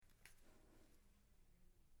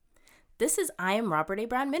This is I Am Robert A.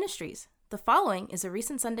 Brown Ministries. The following is a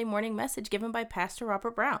recent Sunday morning message given by Pastor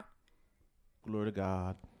Robert Brown. Glory to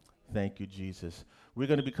God. Thank you, Jesus. We're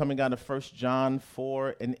going to be coming out of 1 John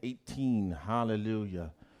 4 and 18.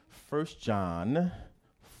 Hallelujah. 1 John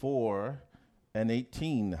 4 and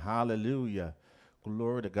 18. Hallelujah.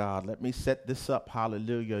 Glory to God. Let me set this up.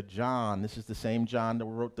 Hallelujah. John, this is the same John that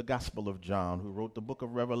wrote the Gospel of John, who wrote the book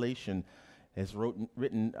of Revelation, has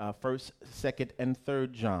written 1st, 2nd, and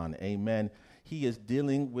 3rd John. Amen. He is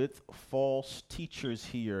dealing with false teachers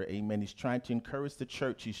here. Amen. He's trying to encourage the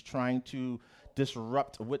church. He's trying to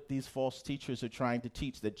disrupt what these false teachers are trying to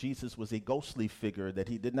teach, that Jesus was a ghostly figure, that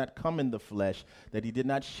he did not come in the flesh, that he did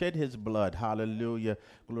not shed his blood. Hallelujah.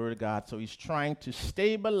 Glory to God. So he's trying to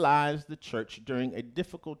stabilize the church during a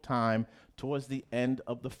difficult time towards the end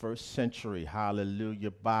of the first century.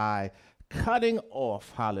 Hallelujah. By cutting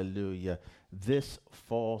off, hallelujah, this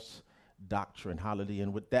false doctrine. Hallelujah.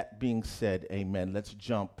 And with that being said, amen, let's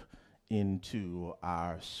jump into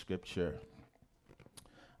our scripture.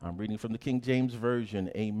 I'm reading from the King James Version.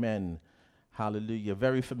 Amen. Hallelujah.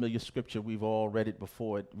 Very familiar scripture. We've all read it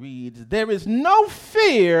before. It reads, "There is no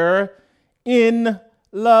fear in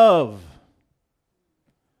love,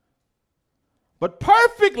 but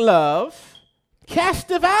perfect love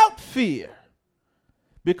casteth out fear,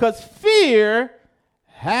 because fear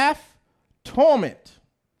hath torment.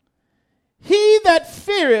 He that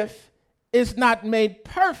feareth is not made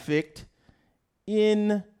perfect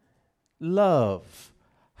in love."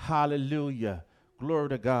 Hallelujah. Glory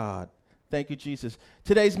to God. Thank you, Jesus.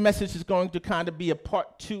 Today's message is going to kind of be a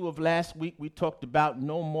part 2 of last week. We talked about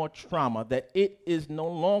no more trauma, that it is no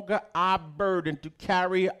longer our burden to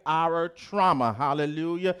carry our trauma.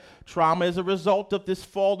 Hallelujah. Trauma is a result of this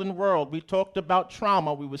fallen world. We talked about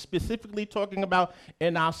trauma. We were specifically talking about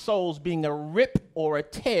in our souls being a rip or a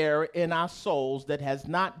tear in our souls that has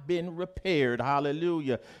not been repaired.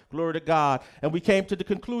 Hallelujah. Glory to God. And we came to the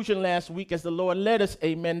conclusion last week as the Lord led us,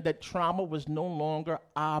 amen, that trauma was no longer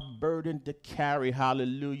our burden to carry.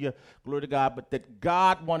 Hallelujah. Glory to God. But that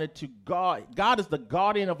God wanted to guard. God is the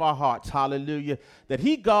guardian of our hearts. Hallelujah. That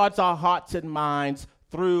he guards our hearts and minds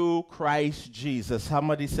through Christ Jesus.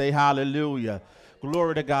 Somebody say hallelujah.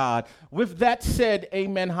 Glory to God. With that said,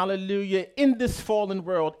 amen, hallelujah, in this fallen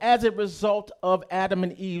world, as a result of Adam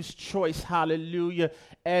and Eve's choice, hallelujah,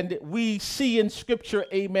 and we see in Scripture,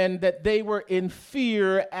 amen, that they were in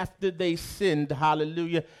fear after they sinned,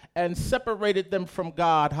 hallelujah, and separated them from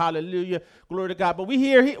God, hallelujah, glory to God. But we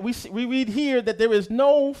read here that there is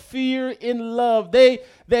no fear in love. They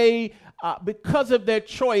because of their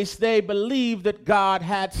choice, they believed that God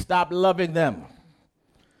had stopped loving them.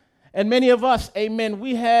 And many of us, amen,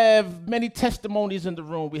 we have many testimonies in the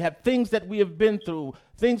room. We have things that we have been through,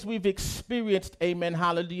 things we've experienced, amen,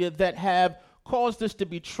 hallelujah, that have caused us to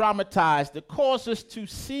be traumatized, that caused us to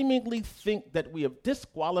seemingly think that we have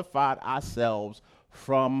disqualified ourselves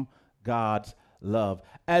from God's love.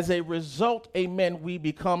 As a result, amen, we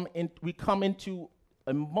come into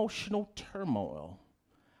emotional turmoil.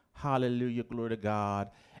 Hallelujah, glory to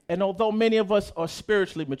God. And although many of us are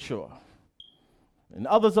spiritually mature, and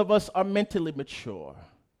others of us are mentally mature,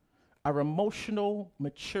 our emotional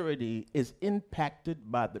maturity is impacted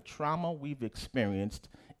by the trauma we've experienced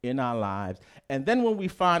in our lives. And then when we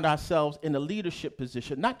find ourselves in a leadership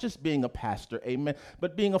position, not just being a pastor, amen,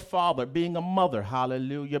 but being a father, being a mother,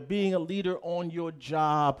 hallelujah, being a leader on your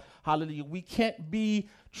job, hallelujah, we can't be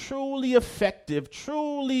truly effective,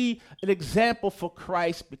 truly an example for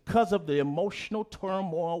Christ because of the emotional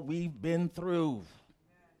turmoil we've been through.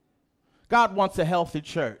 God wants a healthy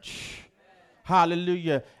church.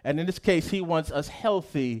 Hallelujah. And in this case, he wants us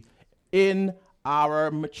healthy in our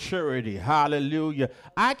maturity. Hallelujah.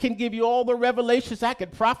 I can give you all the revelations. I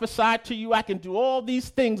can prophesy to you. I can do all these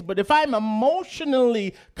things. But if I'm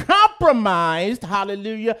emotionally compromised,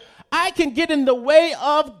 hallelujah, I can get in the way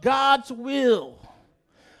of God's will.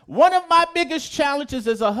 One of my biggest challenges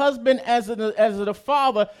as a husband, as a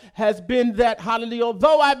father, has been that, hallelujah,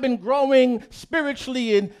 although I've been growing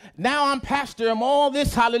spiritually and now I'm pastor, I'm all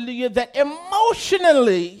this, hallelujah, that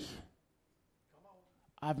emotionally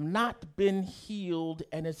I've not been healed,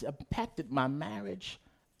 and it's impacted my marriage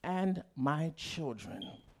and my children.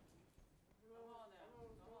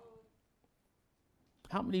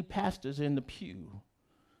 How many pastors in the pew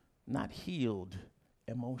not healed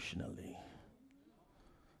emotionally?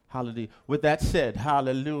 Hallelujah. With that said,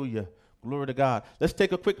 hallelujah, glory to God. Let's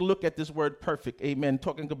take a quick look at this word perfect, amen,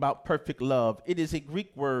 talking about perfect love. It is a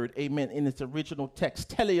Greek word, amen, in its original text,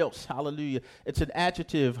 teleos, hallelujah. It's an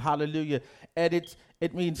adjective, hallelujah, and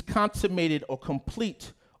it means consummated or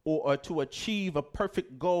complete or to achieve a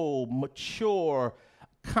perfect goal, mature,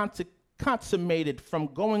 consummated from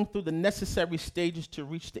going through the necessary stages to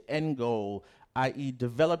reach the end goal, i.e.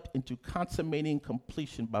 developed into consummating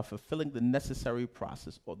completion by fulfilling the necessary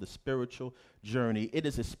process or the spiritual journey. It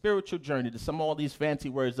is a spiritual journey. To sum all these fancy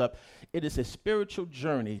words up, it is a spiritual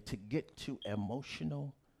journey to get to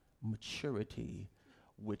emotional maturity,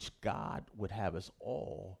 which God would have us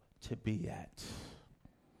all to be at.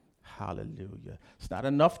 Hallelujah. It's not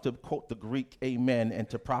enough to quote the Greek amen and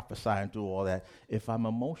to prophesy and do all that. If I'm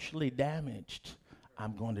emotionally damaged,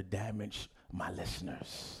 I'm going to damage my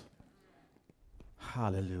listeners.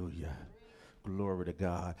 Hallelujah. Glory to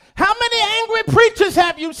God. How many angry preachers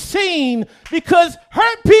have you seen? Because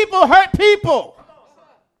hurt people hurt people.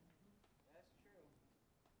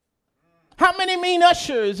 How many mean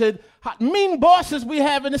ushers and mean bosses we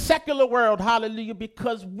have in the secular world? Hallelujah.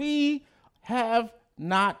 Because we have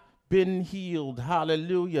not been healed.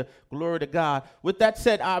 Hallelujah. Glory to God. With that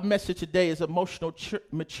said, our message today is emotional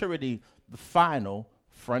maturity, the final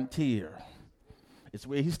frontier. It's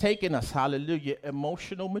where he's taking us. Hallelujah.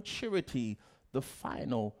 Emotional maturity, the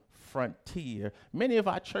final frontier. Many of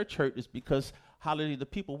our church hurt is because, hallelujah, the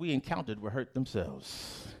people we encountered were hurt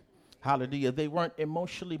themselves. Hallelujah. They weren't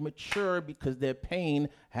emotionally mature because their pain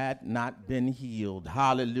had not been healed.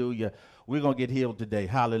 Hallelujah. We're going to get healed today.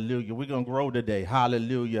 Hallelujah. We're going to grow today.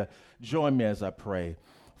 Hallelujah. Join me as I pray.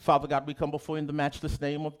 Father God, we come before you in the matchless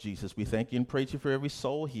name of Jesus. We thank you and praise you for every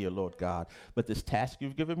soul here, Lord God. But this task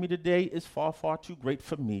you've given me today is far, far too great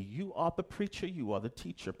for me. You are the preacher. You are the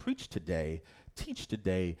teacher. Preach today. Teach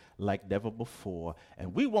today like never before.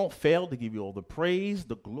 And we won't fail to give you all the praise,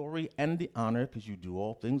 the glory, and the honor because you do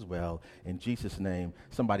all things well. In Jesus' name,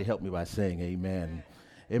 somebody help me by saying amen.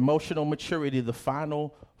 Emotional maturity, the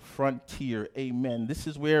final frontier. Amen. This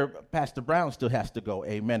is where Pastor Brown still has to go.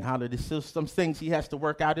 Amen. Hallelujah. There's still some things he has to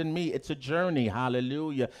work out in me. It's a journey.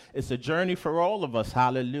 Hallelujah. It's a journey for all of us.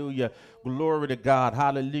 Hallelujah. Glory to God.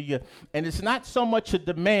 Hallelujah. And it's not so much a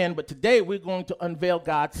demand, but today we're going to unveil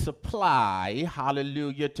God's supply.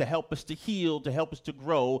 Hallelujah. To help us to heal, to help us to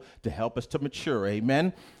grow, to help us to mature.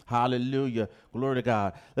 Amen. Hallelujah. Glory to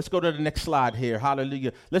God. Let's go to the next slide here.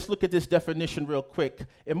 Hallelujah. Let's look at this definition real quick.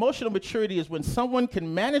 Emotional maturity is when someone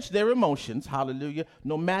can manage their emotions, hallelujah,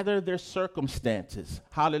 no matter their circumstances.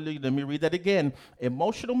 Hallelujah. Let me read that again.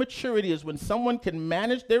 Emotional maturity is when someone can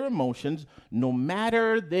manage their emotions no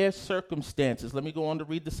matter their circumstances. Let me go on to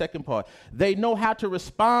read the second part. They know how to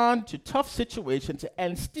respond to tough situations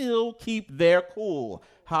and still keep their cool.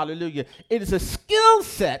 Hallelujah. It is a skill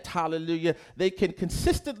set, hallelujah, they can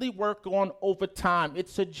consistently work on over time.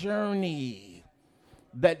 It's a journey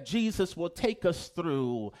that Jesus will take us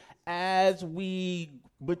through as we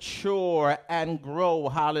mature and grow.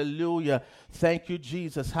 Hallelujah. Thank you,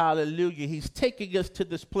 Jesus. Hallelujah. He's taking us to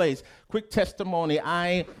this place. Quick testimony.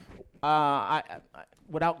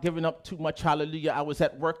 Without giving up too much, hallelujah, I was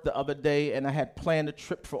at work the other day, and I had planned a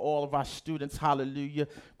trip for all of our students, hallelujah,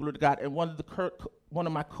 glory to God, and one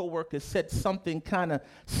of my coworkers said something kind of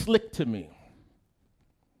slick to me.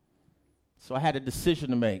 So I had a decision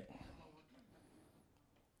to make.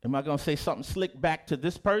 Am I going to say something slick back to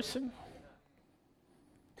this person?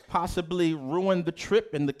 Possibly ruin the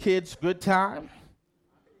trip and the kids' good time?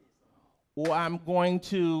 Or I'm going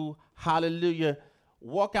to, hallelujah,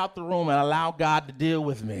 walk out the room and allow God to deal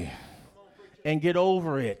with me and get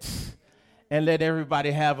over it and let everybody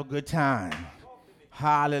have a good time.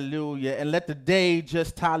 Hallelujah. And let the day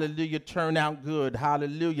just, hallelujah, turn out good.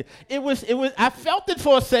 Hallelujah. It was, I felt it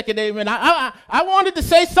for a second, amen. I wanted to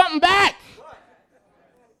say something back.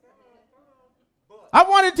 I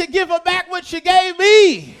wanted to give her back what she gave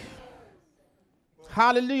me.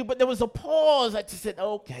 Hallelujah. But there was a pause. I just said,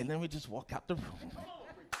 okay, let me just walk out the room.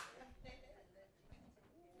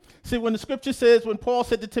 See, when the scripture says, when Paul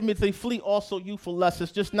said to Timothy, flee also youthful lust,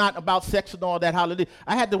 it's just not about sex and all that, hallelujah.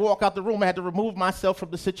 I had to walk out the room. I had to remove myself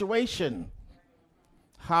from the situation.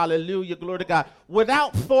 Hallelujah, glory to God.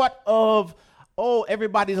 Without thought of, oh,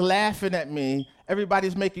 everybody's laughing at me.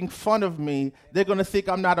 Everybody's making fun of me. They're going to think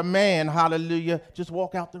I'm not a man, hallelujah. Just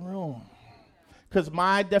walk out the room. Because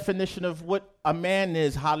my definition of what a man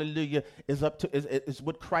is, hallelujah, is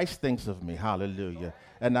what Christ thinks of me, hallelujah,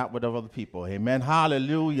 and not what of other people, amen,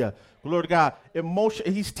 hallelujah, glory to God.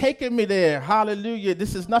 Emotion, he's taking me there, hallelujah.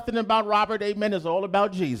 This is nothing about Robert, amen, it's all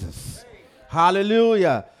about Jesus,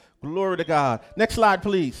 hallelujah, glory to God. Next slide,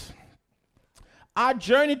 please. Our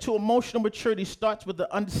journey to emotional maturity starts with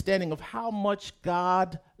the understanding of how much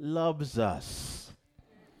God loves us.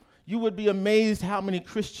 you would be amazed how many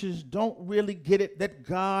Christians don't really get it that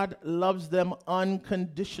God loves them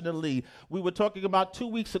unconditionally. We were talking about 2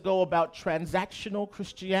 weeks ago about transactional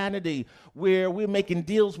Christianity, where we're making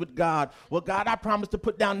deals with God. Well, God, I promise to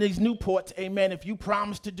put down these Newports, amen, if you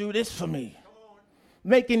promise to do this for me.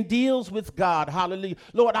 Making deals with God, hallelujah.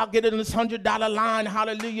 Lord, I'll get in this $100 line,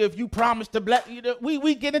 hallelujah, if you promise to bless.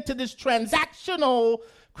 We get into this transactional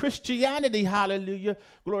Christianity, hallelujah,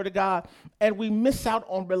 glory to God, and we miss out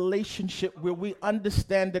on relationship where we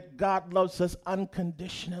understand that God loves us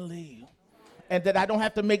unconditionally and that I don't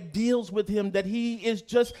have to make deals with him, that he is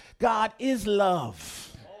just, God is love.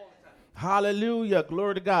 Hallelujah.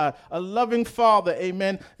 Glory to God. A loving father,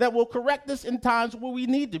 amen, that will correct us in times where we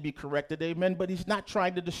need to be corrected, amen, but he's not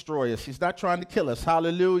trying to destroy us. He's not trying to kill us.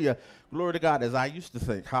 Hallelujah. Glory to God, as I used to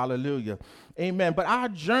think. Hallelujah. Amen. But our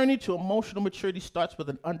journey to emotional maturity starts with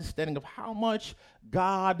an understanding of how much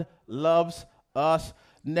God loves us.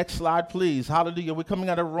 Next slide, please. Hallelujah. We're coming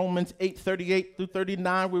out of Romans 8:38 through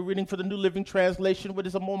 39. We're reading for the New Living Translation, which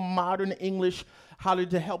is a more modern English, hallelujah,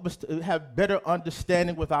 to help us to have better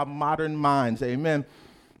understanding with our modern minds. Amen.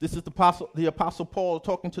 This is the Apostle Paul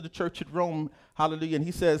talking to the church at Rome. Hallelujah. And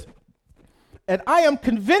he says, and I am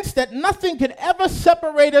convinced that nothing can ever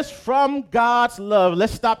separate us from God's love.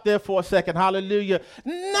 Let's stop there for a second. Hallelujah.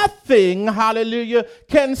 Nothing, hallelujah,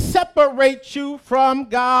 can separate you from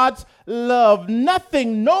God's love.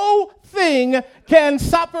 Nothing, no thing can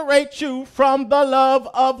separate you from the love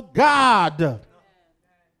of God.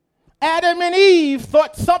 Adam and Eve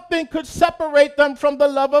thought something could separate them from the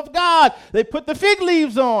love of God. They put the fig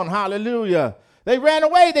leaves on. Hallelujah. They ran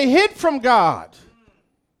away. They hid from God.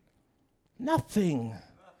 Nothing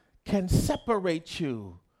can separate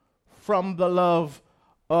you from the love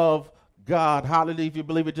of God. Hallelujah. If you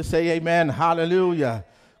believe it, just say amen. Hallelujah.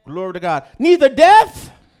 Glory to God. Neither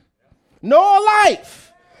death nor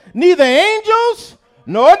life, neither angels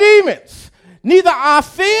nor demons, neither our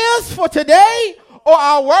fears for today or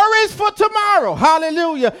our worries for tomorrow.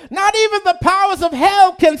 Hallelujah. Not even the powers of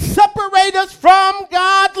hell can separate us from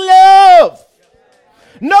God's love.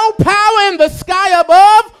 No power in the sky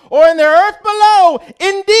above or in the earth below.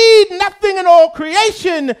 Indeed, nothing in all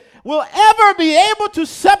creation will ever be able to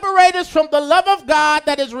separate us from the love of God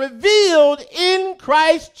that is revealed in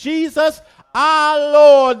Christ Jesus our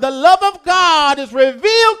Lord. The love of God is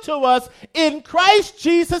revealed to us in Christ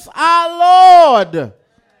Jesus our Lord.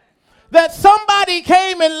 That somebody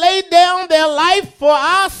came and laid down their life for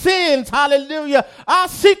our sins, hallelujah, our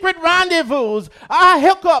secret rendezvous, our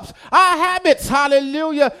hiccups, our habits,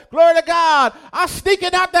 hallelujah, glory to God, our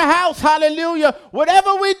sneaking out the house, hallelujah,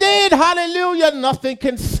 whatever we did, hallelujah, nothing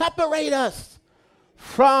can separate us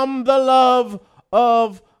from the love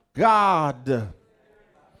of God.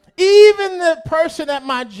 Even the person at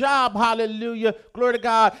my job, hallelujah, glory to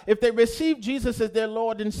God, if they receive Jesus as their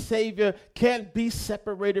Lord and Savior, can't be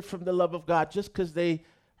separated from the love of God just because they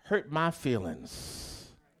hurt my feelings.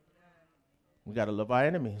 We got to love our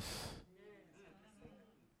enemies.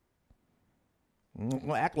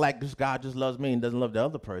 We'll act like this God just loves me and doesn't love the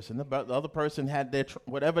other person. The other person had their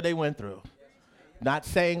whatever they went through. Not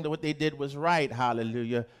saying that what they did was right,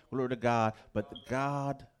 hallelujah, glory to God, but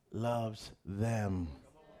God loves them.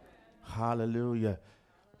 Hallelujah.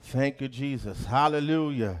 Thank you, Jesus.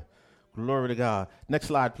 Hallelujah. Glory to God. Next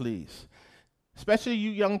slide, please. Especially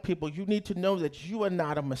you young people, you need to know that you are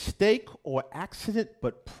not a mistake or accident,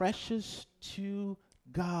 but precious to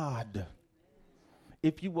God.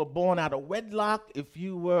 If you were born out of wedlock, if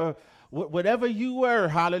you were, whatever you were,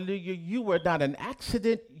 hallelujah, you were not an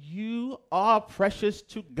accident. You are precious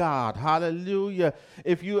to God. Hallelujah.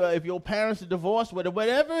 If your parents are divorced,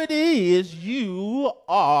 whatever it is, you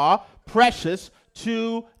are precious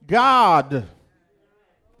to God.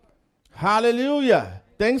 Hallelujah.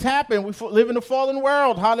 Things happen. We live in a fallen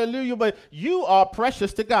world. Hallelujah. But you are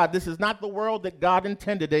precious to God. This is not the world that God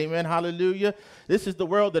intended. Amen. Hallelujah. This is the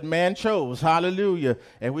world that man chose. Hallelujah.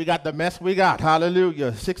 And we got the mess we got.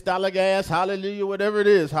 Hallelujah. $6 gas. Hallelujah. Whatever it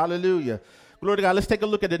is. Hallelujah. Glory to God. Let's take a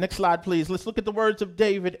look at the next slide, please. Let's look at the words of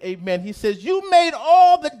David. Amen. He says, you made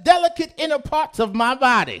all the delicate inner parts of my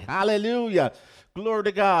body. Hallelujah. Glory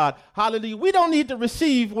to God. Hallelujah. We don't need to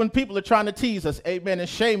receive when people are trying to tease us, amen, and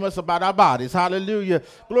shame us about our bodies. Hallelujah.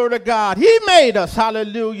 Glory to God. He made us,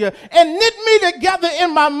 hallelujah, and knit me together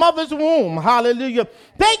in my mother's womb. Hallelujah.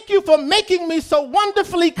 Thank you for making me so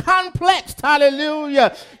wonderfully complex.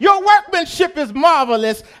 Hallelujah. Your workmanship is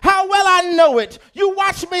marvelous. How well I know it. You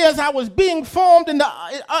watched me as I was being formed in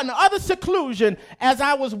utter seclusion, as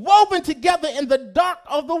I was woven together in the dark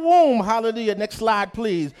of the womb. Hallelujah. Next slide,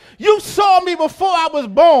 please. You saw me before before I was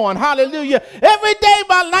born. Hallelujah. Every day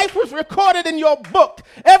my life was recorded in your book.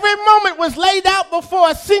 Every moment was laid out before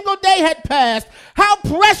a single day had passed. How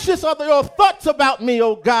precious are your thoughts about me,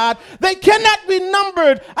 oh God. They cannot be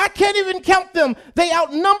numbered. I can't even count them. They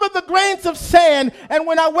outnumber the grains of sand. And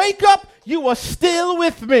when I wake up, you are still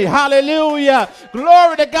with me. Hallelujah.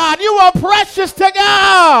 Glory to God. You are precious to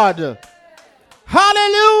God.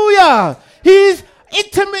 Hallelujah. He's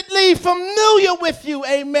intimately familiar with you,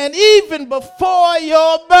 amen, even before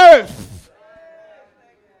your birth.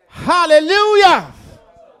 Hallelujah.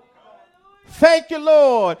 Thank you,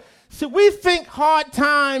 Lord. See, we think hard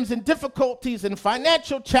times and difficulties and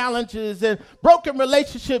financial challenges and broken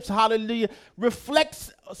relationships, hallelujah,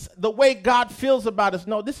 reflects the way God feels about us.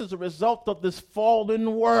 No, this is a result of this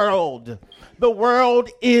fallen world. The world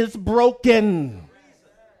is broken.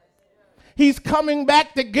 He's coming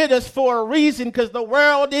back to get us for a reason, because the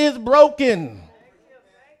world is broken.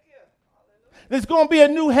 There's going to be a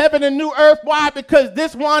new heaven and new earth. Why? Because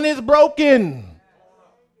this one is broken.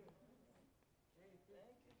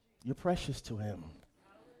 You're precious to him,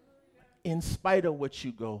 in spite of what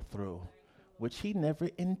you go through, which he never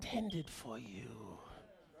intended for you.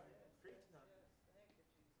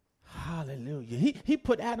 Hallelujah. He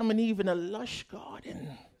put Adam and Eve in a lush garden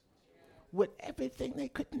with everything they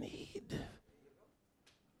could need.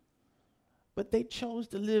 But they chose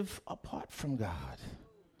to live apart from God.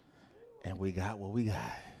 And we got what we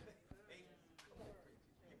got.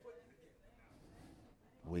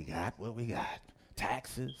 We got what we got.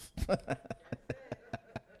 Taxes.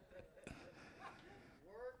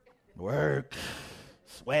 Work.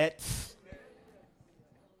 Sweats.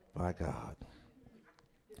 By God.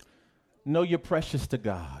 Know you're precious to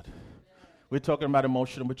God. We're talking about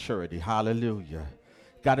emotional maturity. Hallelujah.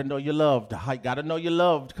 Got to know you're loved. Got to know you're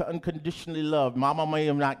loved, unconditionally loved. Mama may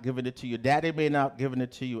have not given it to you. Daddy may not have given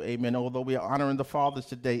it to you. Amen. Although we are honoring the fathers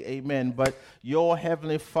today. Amen. But your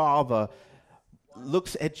heavenly Father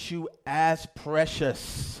looks at you as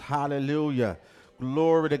precious. Hallelujah.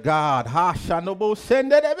 Glory to God.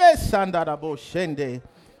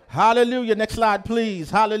 Hallelujah. Next slide,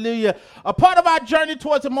 please. Hallelujah. A part of our journey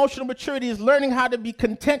towards emotional maturity is learning how to be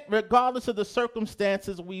content regardless of the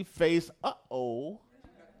circumstances we face.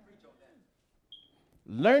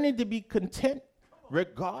 Learning to be content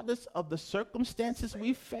regardless of the circumstances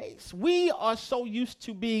we face. We are so used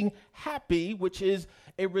to being happy, which is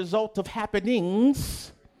a result of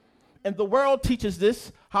happenings. And the world teaches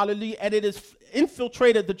this, hallelujah, and it has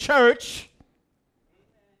infiltrated the church,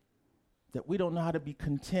 that we don't know how to be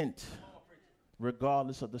content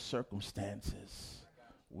regardless of the circumstances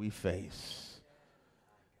we face.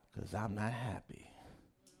 Because I'm not happy.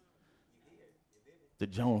 The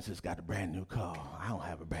Joneses got a brand new car. I don't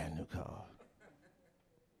have a brand new car.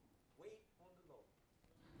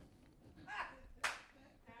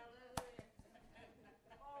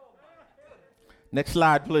 Next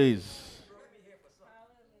slide, please.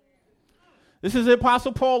 This is the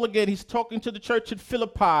Apostle Paul again. He's talking to the church at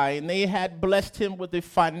Philippi, and they had blessed him with a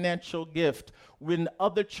financial gift when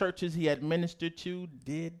other churches he had ministered to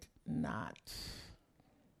did not.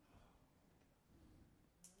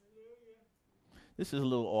 This is a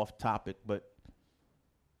little off topic, but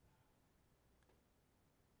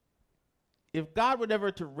if God were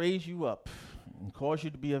ever to raise you up and cause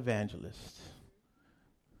you to be evangelist,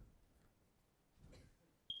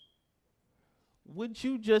 would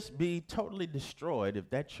you just be totally destroyed if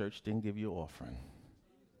that church didn't give you an offering?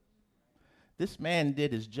 This man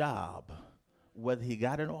did his job, whether he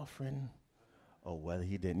got an offering or whether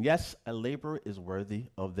he didn't. Yes, a laborer is worthy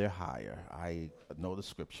of their hire. I know the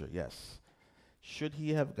scripture, yes. Should he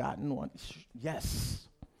have gotten one? Yes.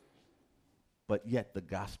 But yet the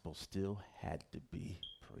gospel still had to be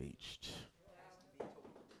preached.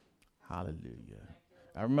 Hallelujah.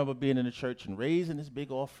 I remember being in the church and raising this big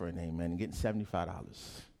offering, amen, and getting $75.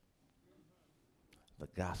 The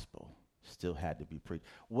gospel still had to be preached.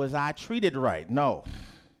 Was I treated right? No.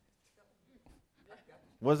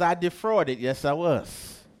 Was I defrauded? Yes, I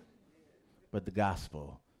was. But the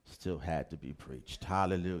gospel still had to be preached.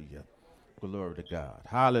 Hallelujah. Glory to God.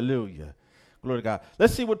 Hallelujah. Glory to God.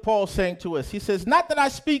 Let's see what Paul's saying to us. He says, not that I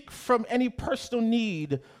speak from any personal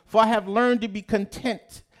need, for I have learned to be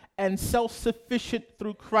content and self-sufficient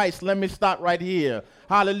through Christ. Let me stop right here.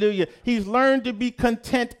 Hallelujah. He's learned to be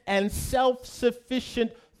content and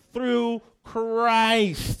self-sufficient through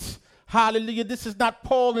Christ. Hallelujah. This is not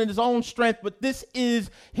Paul in his own strength, but this is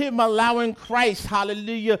him allowing Christ,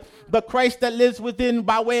 hallelujah, the Christ that lives within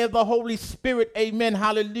by way of the Holy Spirit, amen,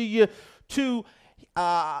 hallelujah, to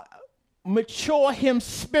mature him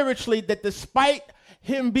spiritually, that despite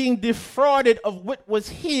him being defrauded of what was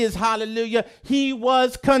his, hallelujah, he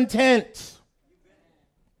was content.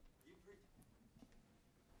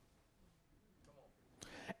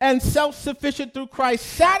 And self-sufficient through Christ,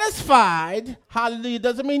 satisfied, hallelujah,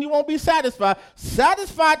 doesn't mean you won't be satisfied,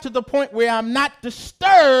 satisfied to the point where I'm not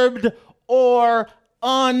disturbed or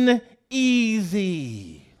uneasy.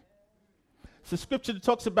 It's a scripture that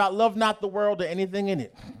talks about love not the world or anything in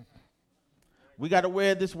it. We got to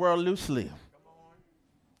wear this world loosely.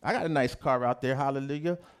 I got a nice car out there,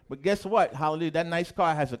 hallelujah, but guess what, hallelujah, that nice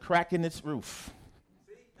car has a crack in its roof.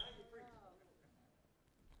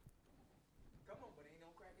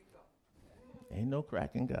 Ain't no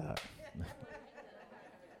crack in God.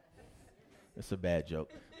 It's a bad joke.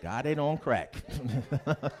 God ain't on crack.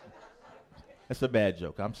 It's a bad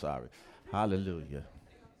joke. I'm sorry. Hallelujah.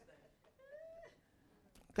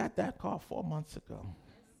 Got that car 4 months ago.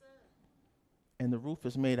 And the roof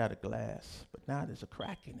is made out of glass, but now there's a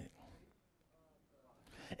crack in it.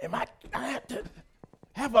 Am I have to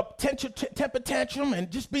have a temper tantrum and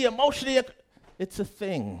just be emotionally? It's a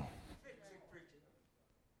thing.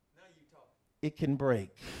 It can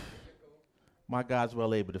break. My God's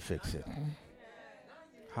well able to fix it.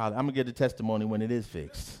 I'm going to get a testimony when it is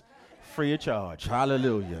fixed. Free of charge.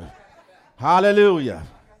 Hallelujah. Hallelujah.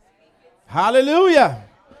 Hallelujah.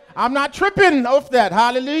 I'm not tripping off that.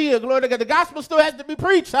 Hallelujah. Glory to God. The gospel still has to be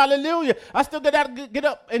preached. Hallelujah. I still got to get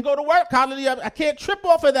up and go to work. Hallelujah. I can't trip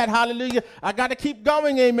off of that. Hallelujah. I got to keep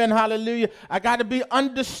going. Amen. Hallelujah. I got to be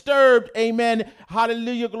undisturbed. Amen.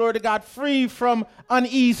 Hallelujah. Glory to God. Free from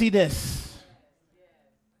uneasiness.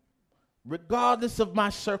 Regardless of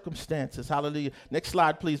my circumstances. Hallelujah. Next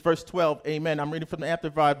slide, please. Verse 12. Amen. I'm reading from the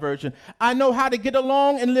Amplified Version. I know how to get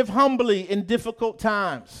along and live humbly in difficult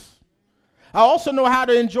times. I also know how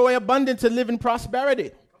to enjoy abundance and live in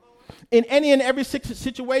prosperity. In any and every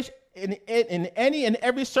situation, in any and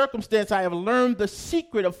every circumstance, I have learned the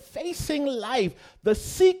secret of facing life. The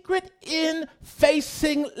secret in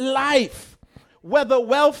facing life. Whether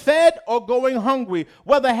well-fed or going hungry,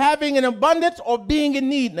 whether having an abundance or being in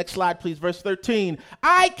need. Next slide, please, verse 13.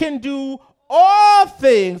 I can do all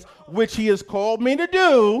things which he has called me to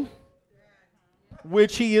do,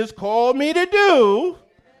 which he has called me to do.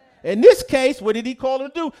 In this case, what did he call him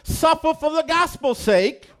to do? Suffer for the gospel's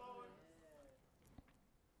sake.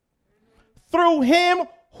 Through him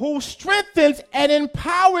who strengthens and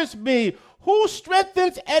empowers me. Who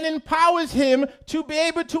strengthens and empowers him to be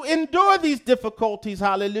able to endure these difficulties.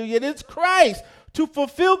 Hallelujah. It is Christ. To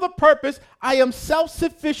fulfill the purpose, I am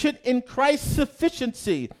self-sufficient in Christ's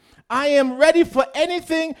sufficiency. I am ready for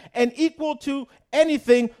anything and equal to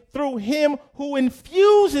anything through him who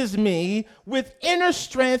infuses me with inner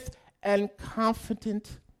strength and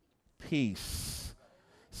confident peace.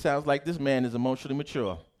 Sounds like this man is emotionally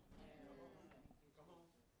mature.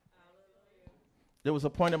 There was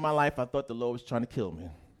a point in my life I thought the Lord was trying to kill me.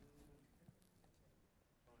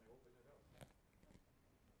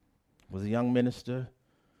 Was a young minister.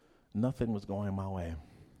 Nothing was going my way.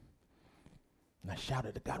 And I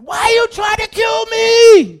shouted to God, why are you trying to kill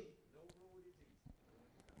me?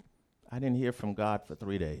 I didn't hear from God for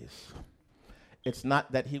 3 days. It's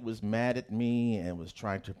not that he was mad at me and was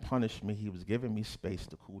trying to punish me. He was giving me space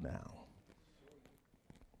to cool down.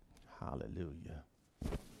 Hallelujah.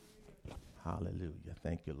 Hallelujah.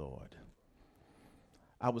 Thank you, Lord.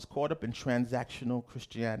 I was caught up in transactional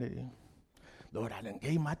Christianity. Lord, I done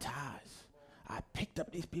gave my tithes. I picked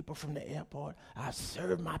up these people from the airport. I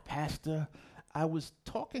served my pastor. I was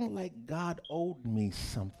talking like God owed me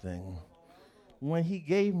something when he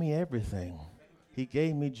gave me everything. He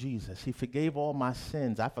gave me Jesus. He forgave all my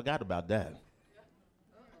sins. I forgot about that.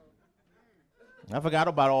 I forgot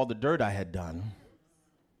about all the dirt I had done.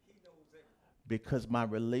 Because my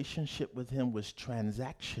relationship with him was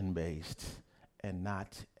transaction-based and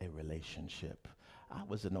not a relationship. I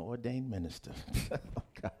was an ordained minister. Oh,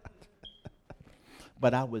 God.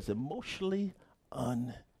 But I was emotionally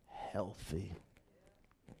unhealthy.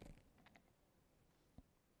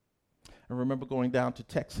 I remember going down to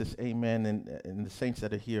Texas, amen, and the saints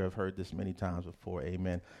that are here have heard this many times before,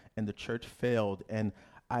 amen, and the church failed, and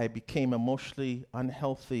I became emotionally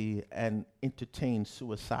unhealthy and entertained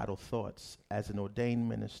suicidal thoughts as an ordained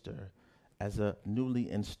minister, as a newly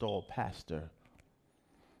installed pastor,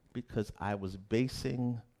 because I was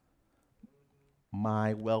basing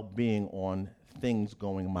my well-being on things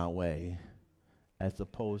going my way, as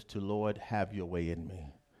opposed to, Lord, have your way in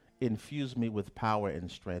me. Infuse me with power and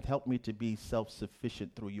strength. Help me to be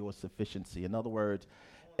self-sufficient through your sufficiency. In other words,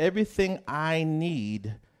 everything I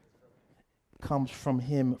need comes from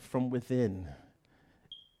him from within.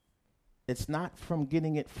 It's not from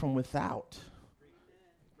getting it from without.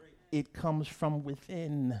 it comes from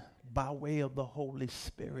within by way of the Holy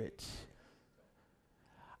Spirit.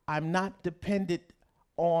 I'm not dependent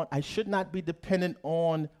on, I should not be dependent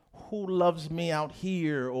on who loves me out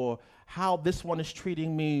here or how this one is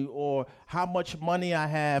treating me or how much money I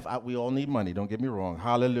have. We all need money, don't get me wrong.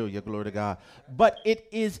 Hallelujah, glory to God. But it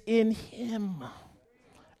is in him.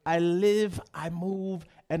 I live, I move,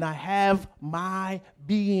 and I have my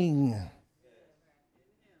being.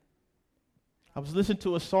 I was listening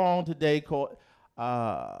to a song today called,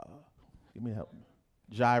 give me help,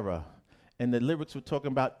 Jireh. And the lyrics were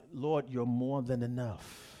talking about, Lord, you're more than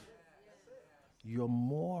enough. You're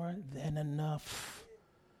more than enough.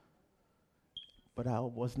 But I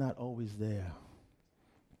was not always there.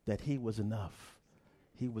 That he was enough.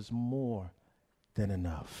 He was more than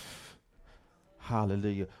enough.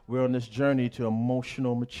 Hallelujah. We're on this journey to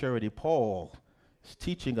emotional maturity. Paul is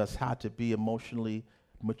teaching us how to be emotionally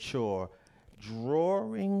mature,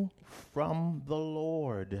 drawing from the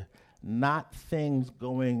Lord, not things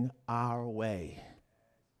going our way.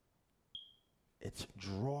 It's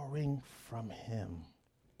drawing from him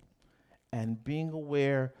and being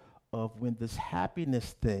aware of when this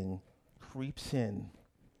happiness thing creeps in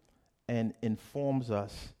and informs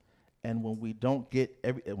us, and when we don't get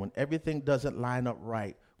when everything doesn't line up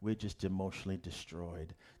right, we're just emotionally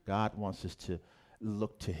destroyed. God wants us to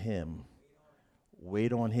look to him,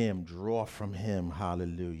 wait on him, draw from him,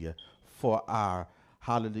 hallelujah, for our,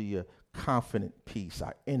 hallelujah, confident peace,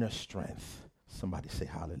 our inner strength. Somebody say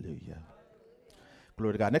hallelujah.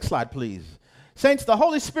 Glory to God. Next slide, please. Saints, the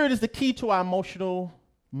Holy Spirit is the key to our emotional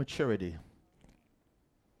maturity.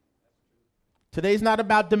 Today's not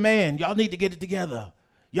about demand. Y'all need to get it together.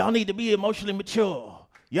 Y'all need to be emotionally mature.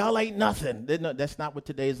 Y'all ain't nothing. That's not what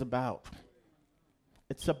today is about.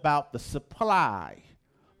 It's about the supply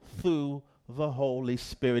through the Holy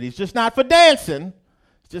Spirit. He's just not for dancing.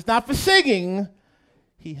 It's just not for singing.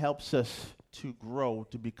 He helps us to grow,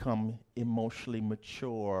 to become emotionally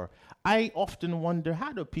mature. I often wonder,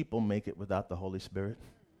 how do people make it without the Holy Spirit?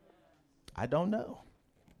 I don't know.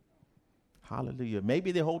 Hallelujah.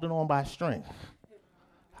 Maybe they're holding on by strength.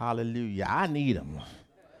 Hallelujah. I need them.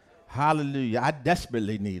 Hallelujah. I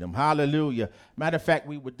desperately need them. Hallelujah. Matter of fact,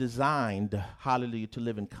 we were designed, hallelujah, to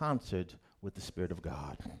live in concert with the Spirit of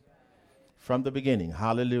God. From the beginning.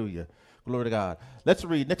 Hallelujah. Glory to God. Let's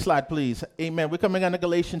read. Next slide, please. Amen. We're coming on to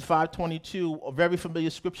Galatians 5:22, a very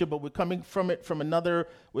familiar scripture, but we're coming from it from another,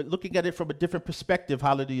 we're looking at it from a different perspective,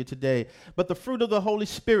 hallelujah, today. But the fruit of the Holy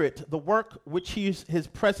Spirit, the work which his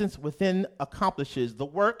presence within accomplishes, the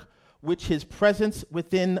work which his presence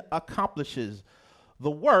within accomplishes,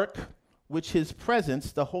 the work which his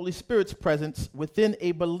presence, the Holy Spirit's presence within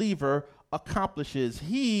a believer accomplishes.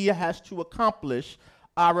 He has to accomplish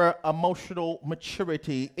our emotional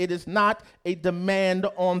maturity. It is not a demand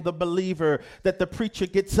on the believer that the preacher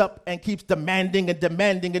gets up and keeps demanding and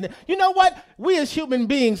demanding. And you know what? We as human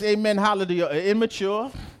beings, amen, hallelujah, are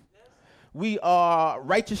immature. We are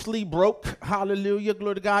righteously broke. Hallelujah.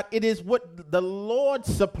 Glory to God. It is what the Lord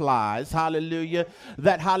supplies. Hallelujah.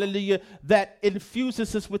 That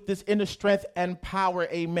infuses us with this inner strength and power.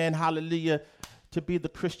 Amen. Hallelujah. To be the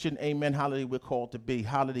Christian, amen, hallelujah, we're called to be.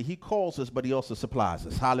 Hallelujah. He calls us, but he also supplies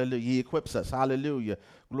us. Hallelujah. He equips us. Hallelujah.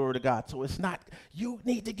 Glory to God. So it's not, you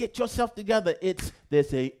need to get yourself together.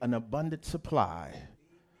 There's an abundant supply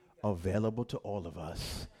available to all of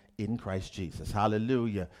us in Christ Jesus.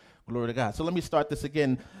 Hallelujah. Glory to God. So let me start this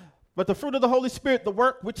again. But the fruit of the Holy Spirit, the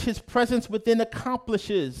work which his presence within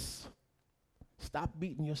accomplishes. Stop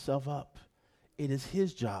beating yourself up. It is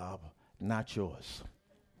his job, not yours.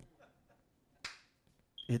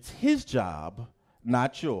 It's his job,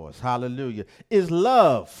 not yours. Hallelujah. Is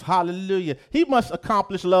love. Hallelujah. He must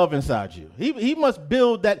accomplish love inside you. He must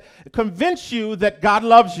build that, convince you that God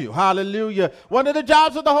loves you. Hallelujah. One of the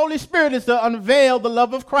jobs of the Holy Spirit is to unveil the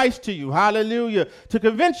love of Christ to you. Hallelujah. To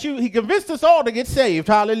convince you, he convinced us all to get saved.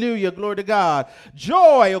 Hallelujah. Glory to God.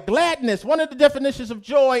 Joy or gladness. One of the definitions of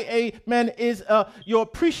joy, amen, is your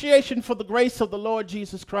appreciation for the grace of the Lord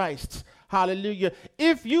Jesus Christ. Hallelujah.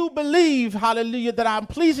 If you believe, hallelujah, that I'm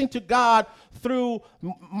pleasing to God through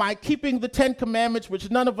my keeping the 10 commandments, which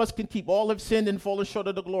none of us can keep. All have sinned and fallen short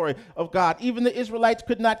of the glory of God. Even the Israelites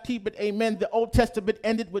could not keep it. Amen. The Old Testament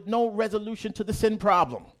ended with no resolution to the sin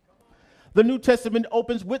problem. The New Testament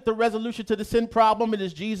opens with the resolution to the sin problem. It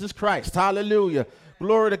is Jesus Christ. Hallelujah.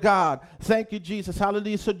 Glory to God. Thank you, Jesus.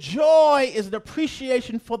 Hallelujah. So joy is an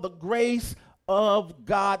appreciation for the grace of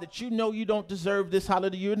God, that you know you don't deserve this.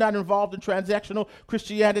 Hallelujah. You're not involved in transactional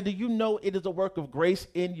Christianity. You know it is a work of grace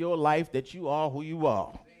in your life that you are who you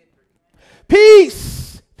are.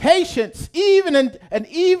 Peace, patience, even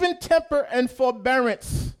temper and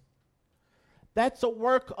forbearance. That's a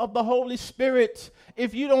work of the Holy Spirit.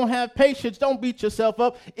 If you don't have patience, don't beat yourself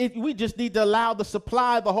up. We just need to allow the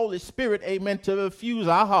supply of the Holy Spirit, amen, to infuse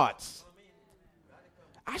our hearts.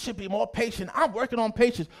 I should be more patient. I'm working on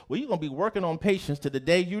patience. Well, you're going to be working on patience to the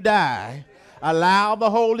day you die. Allow the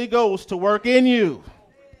Holy Ghost to work in you.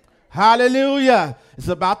 Hallelujah. It's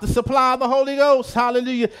about the supply of the Holy Ghost.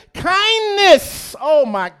 Hallelujah. Kindness. Oh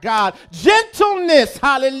my God. Gentleness.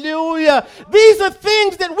 Hallelujah. These are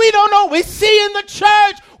things that we don't know. We see in the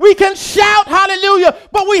church. We can shout hallelujah,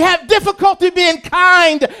 but we have difficulty being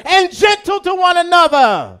kind and gentle to one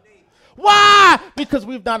another. Why? Because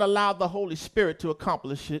we've not allowed the Holy Spirit to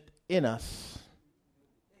accomplish it in us.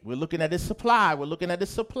 We're looking at his supply. We're looking at his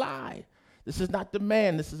supply. This is not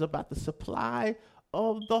demand. This is about the supply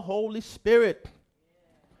of the Holy Spirit.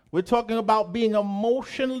 We're talking about being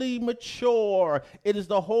emotionally mature. It is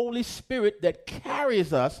the Holy Spirit that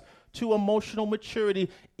carries us to emotional maturity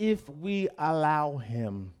if we allow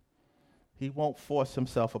him. He won't force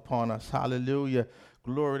himself upon us. Hallelujah.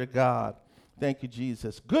 Glory to God. Thank you,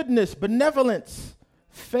 Jesus. Goodness, benevolence,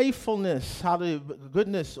 faithfulness. Hallelujah.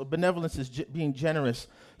 Goodness or benevolence is being generous.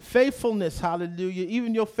 Faithfulness, hallelujah.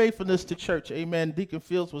 Even your faithfulness to church, amen. Deacon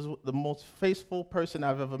Fields was the most faithful person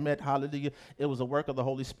I've ever met, hallelujah. It was a work of the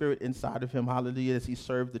Holy Spirit inside of him, hallelujah, as he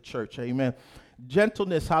served the church, amen.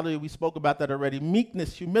 Gentleness, hallelujah, we spoke about that already.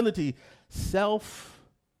 Meekness, humility,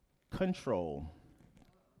 self-control,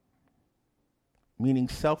 meaning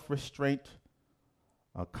self-restraint,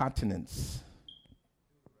 continence.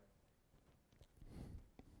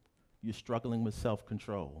 You're struggling with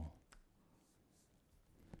self-control.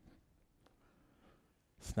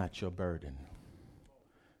 It's not your burden.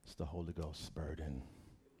 It's the Holy Ghost's burden.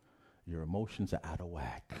 Your emotions are out of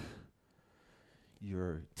whack.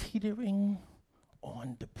 You're teetering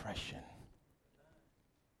on depression.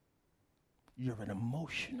 You're an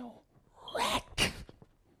emotional wreck.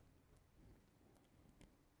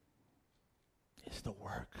 It's the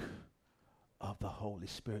work of the Holy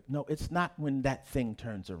Spirit. No, it's not when that thing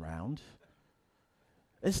turns around.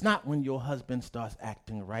 It's not when your husband starts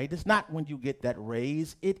acting right. It's not when you get that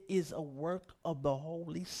raise. It is a work of the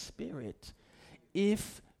Holy Spirit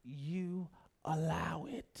if you allow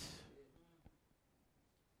it.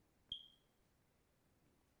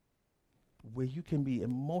 Where you can be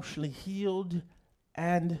emotionally healed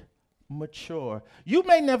and mature. You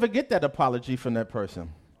may never get that apology from that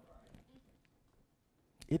person.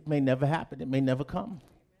 It may never happen. It may never come.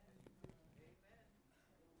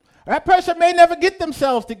 That person may never get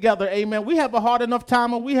themselves together, amen. We have a hard enough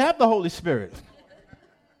time when we have the Holy Spirit.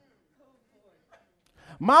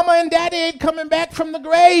 Mama and daddy ain't coming back from the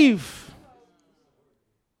grave.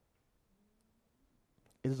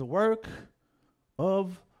 It is a work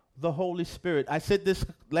of the Holy Spirit. I said this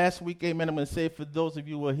last week, amen. I'm going to say it for those of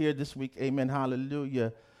you who are here this week, amen,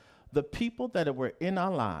 hallelujah. The people that were in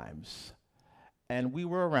our lives and we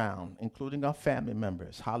were around, including our family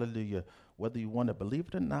members, hallelujah, whether you want to believe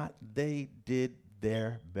it or not, they did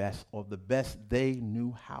their best, or the best they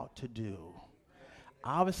knew how to do.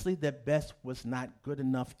 Obviously, their best was not good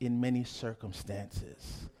enough in many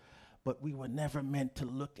circumstances, but we were never meant to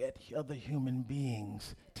look at other human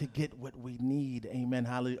beings to get what we need, amen,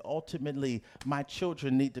 hallelujah. Ultimately, my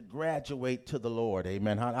children need to graduate to the Lord,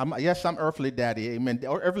 amen. Yes, I'm earthly daddy, amen.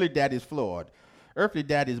 Earthly daddy's flawed. Earthly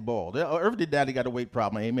daddy's bald. Earthly daddy got a weight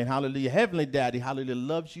problem. Amen. Hallelujah. Heavenly daddy, hallelujah,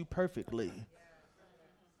 loves you perfectly.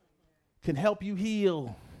 Can help you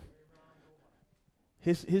heal.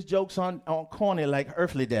 His jokes on corny like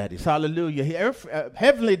earthly daddies. Hallelujah.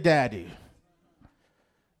 Heavenly daddy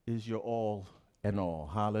is your all and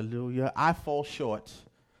all. Hallelujah. I fall short.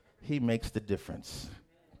 He makes the difference.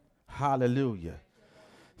 Hallelujah.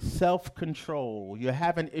 Self-control. You're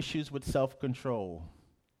having issues with self-control.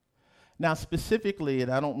 Now, specifically,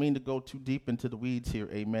 and I don't mean to go too deep into the weeds here,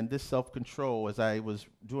 amen, this self-control, as I was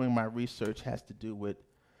doing my research, has to do with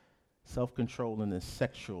self-control in the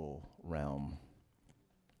sexual realm.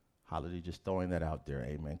 Hallelujah, just throwing that out there,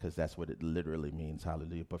 amen, because that's what it literally means,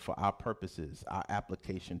 hallelujah. But for our purposes, our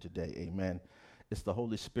application today, amen, it's the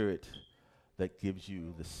Holy Spirit that gives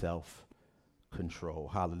you the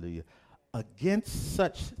self-control, hallelujah. Against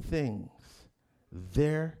such things,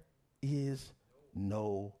 there is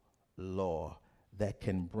no law that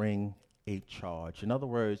can bring a charge. In other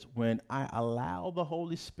words, when I allow the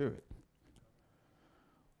Holy Spirit,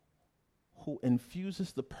 who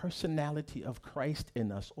infuses the personality of Christ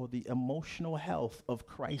in us, or the emotional health of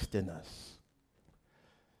Christ in us,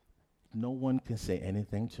 no one can say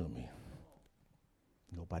anything to me.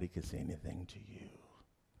 Nobody can say anything to you.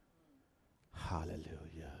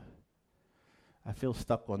 Hallelujah. I feel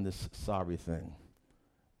stuck on this sorry thing.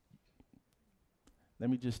 Let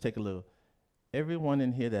me just take a little. Everyone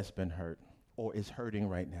in here that's been hurt or is hurting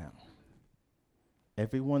right now.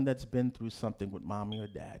 Everyone that's been through something with mommy or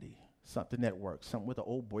daddy, something at work, something with an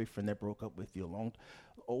old boyfriend that broke up with you, a long,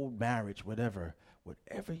 old marriage, whatever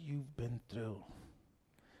you've been through,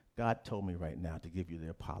 God told me right now to give you the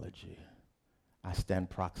apology. I stand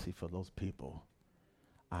proxy for those people.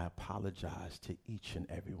 I apologize to each and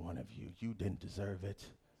every one of you. You didn't deserve it.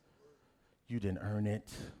 You didn't earn it.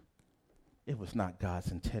 It was not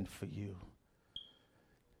God's intent for you.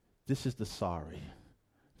 This is the sorry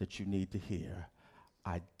that you need to hear.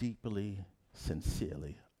 I deeply,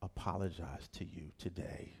 sincerely apologize to you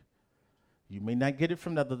today. You may not get it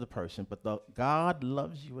from the other person, but God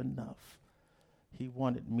loves you enough. He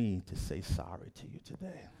wanted me to say sorry to you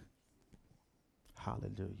today.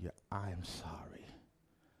 Hallelujah. I am sorry.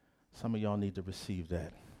 Some of y'all need to receive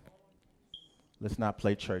that. Let's not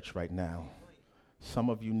play church right now. Some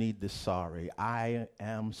of you need this sorry. I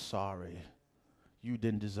am sorry. You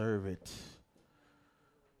didn't deserve it.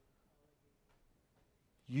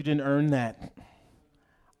 You didn't earn that.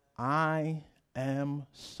 I am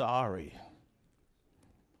sorry.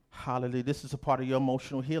 Hallelujah. This is a part of your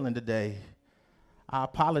emotional healing today. I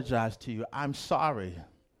apologize to you. I'm sorry.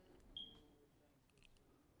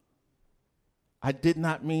 I did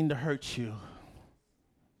not mean to hurt you.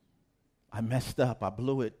 I messed up. I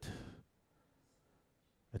blew it.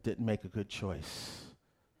 I didn't make a good choice.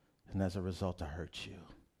 And as a result, I hurt you.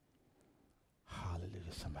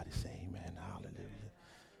 Hallelujah. Somebody say amen. Hallelujah.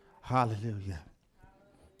 Hallelujah.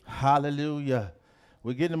 Hallelujah.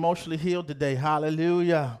 We're getting emotionally healed today.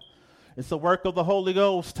 Hallelujah. It's the work of the Holy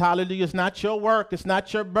Ghost. Hallelujah. It's not your work. It's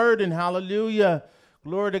not your burden. Hallelujah.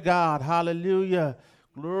 Glory to God. Hallelujah.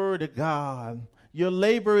 Glory to God. Your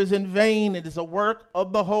labor is in vain. It is a work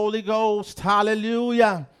of the Holy Ghost.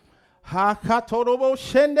 Hallelujah. Hallelujah.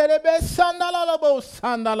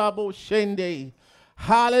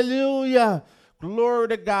 Glory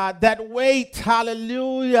to God. That weight,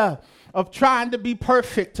 hallelujah, of trying to be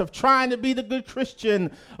perfect, of trying to be the good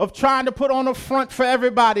Christian, of trying to put on a front for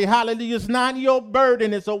everybody, hallelujah, is not your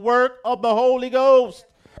burden. It's a work of the Holy Ghost.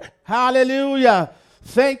 Hallelujah.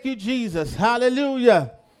 Thank you, Jesus.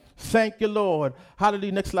 Hallelujah. Thank you, Lord.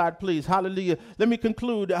 Hallelujah. Next slide, please. Hallelujah. Let me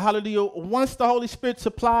conclude. Hallelujah. Once the Holy Spirit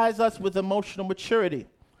supplies us with emotional maturity,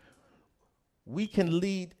 we can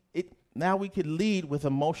lead it. Now we can lead with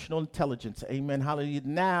emotional intelligence. Amen. Hallelujah.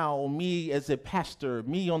 Now, me as a pastor,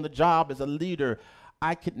 me on the job as a leader,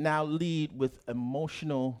 I can now lead with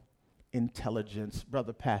emotional intelligence.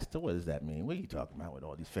 Brother Pastor, what does that mean? What are you talking about with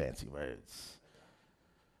all these fancy words?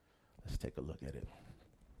 Let's take a look at it.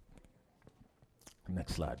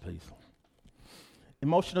 Next slide, please.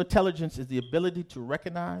 Emotional intelligence is the ability to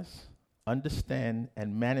recognize, understand,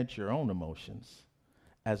 and manage your own emotions,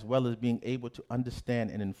 as well as being able to understand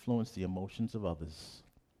and influence the emotions of others.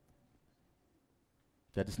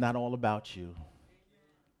 That it's not all about you.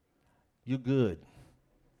 You're good.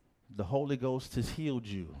 The Holy Ghost has healed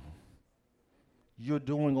you. You're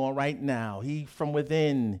doing all right now. He from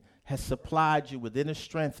within has supplied you with inner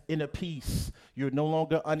strength, inner peace. You're no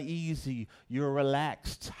longer uneasy. You're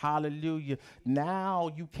relaxed. Hallelujah.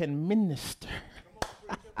 Now you can minister.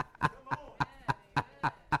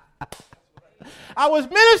 I was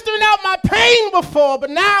ministering out my pain before, but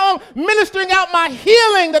now I'm ministering out my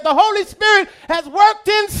healing that the Holy Spirit has worked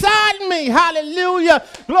inside me. Hallelujah.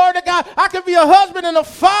 Glory to God. I can be a husband and a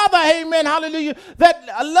father, amen, hallelujah, that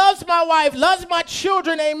loves my wife, loves my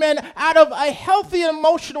children, amen, out of a healthy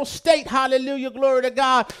emotional state. Hallelujah. Glory to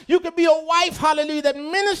God. You can be a wife, hallelujah, that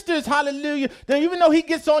ministers, hallelujah, that even though he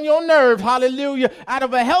gets on your nerve, hallelujah, out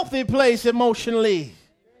of a healthy place emotionally.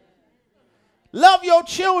 Love your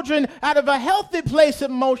children out of a healthy place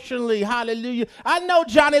emotionally. Hallelujah. I know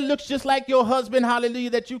Johnny looks just like your husband. Hallelujah.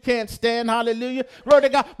 That you can't stand. Hallelujah. Glory to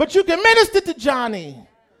God. But you can minister to Johnny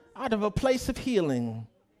out of a place of healing.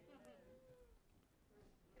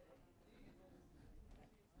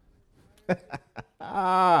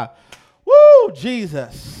 Woo,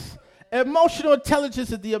 Jesus. Emotional intelligence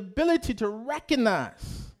is the ability to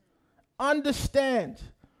recognize, understand,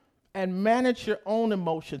 and manage your own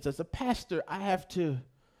emotions. As a pastor, I have to,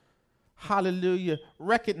 hallelujah,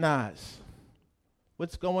 recognize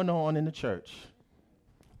what's going on in the church.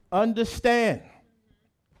 Understand.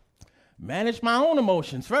 Manage my own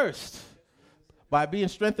emotions first by being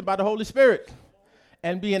strengthened by the Holy Spirit.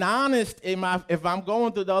 And being honest, if I'm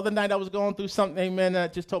going through, the other night I was going through something, amen, I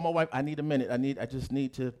just told my wife, I need a minute. I need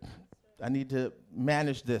to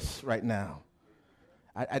manage this right now.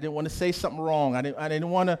 I didn't want to say something wrong. I didn't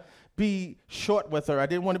want to be short with her. I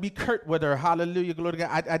didn't want to be curt with her. Hallelujah, glory to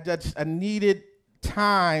God. I needed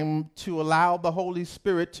time to allow the Holy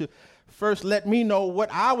Spirit to first let me know what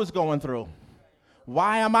I was going through.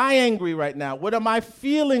 Why am I angry right now? What am I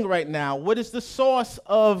feeling right now? What is the source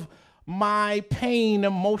of my pain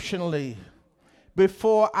emotionally?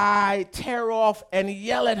 Before I tear off and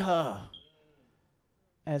yell at her,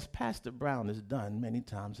 as Pastor Brown has done many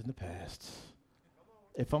times in the past.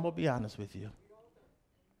 If I'm going to be honest with you.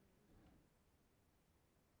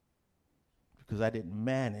 Because I didn't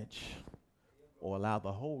manage or allow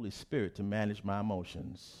the Holy Spirit to manage my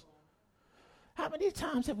emotions. How many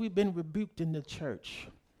times have we been rebuked in the church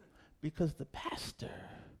because the pastor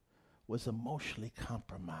was emotionally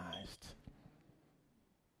compromised?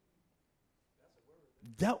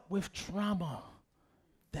 Dealt with trauma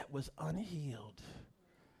that was unhealed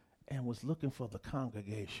and was looking for the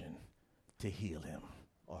congregation to heal him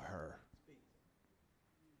or her.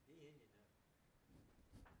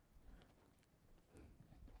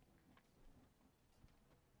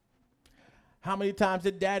 How many times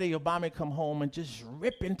did Daddy or Mommy come home and just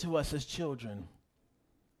rip into us as children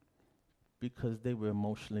because they were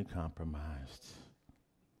emotionally compromised?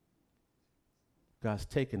 God's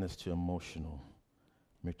taken us to emotional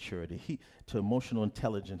maturity, to emotional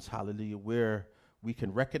intelligence, hallelujah, where we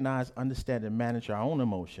can recognize, understand, and manage our own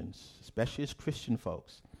emotions, especially as Christian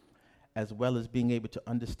folks, as well as being able to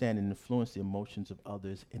understand and influence the emotions of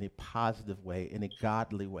others in a positive way, in a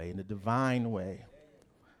godly way, in a divine way.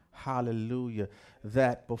 Hallelujah.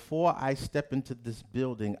 That before I step into this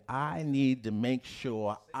building, I need to make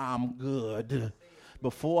sure I'm good.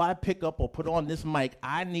 Before I pick up or put on this mic,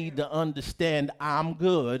 I need to understand I'm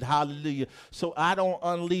good. Hallelujah. So I don't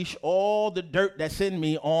unleash all the dirt that's in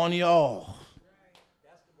me on y'all.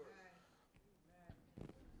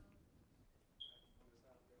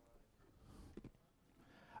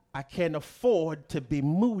 I can't afford to be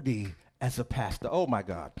moody as a pastor. Oh, my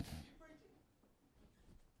God.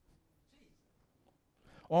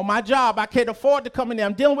 On my job, I can't afford to come in there.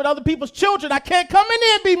 I'm dealing with other people's children. I can't come in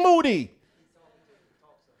there and be moody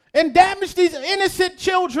and damage these innocent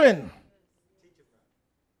children.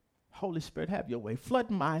 Holy Spirit, have your way. Flood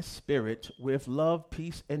my spirit with love,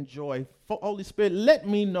 peace, and joy. Holy Spirit, let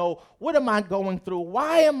me know, what am I going through?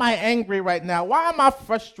 Why am I angry right now? Why am I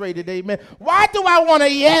frustrated? Amen. Why do I want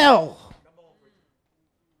to yell?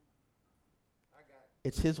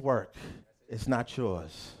 It's his work. It's not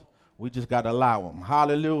yours. We just got to allow him.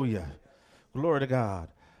 Hallelujah. Glory to God.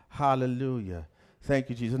 Hallelujah. Thank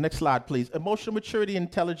you, Jesus. Next slide, please. Emotional maturity and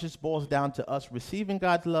intelligence boils down to us receiving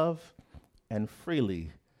God's love and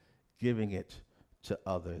freely giving it to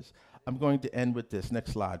others. I'm going to end with this.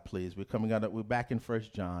 Next slide, please. We're back in 1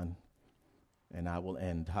 John, and I will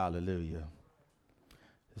end. Hallelujah.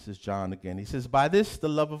 This is John again. He says, by this the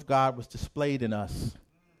love of God was displayed in us,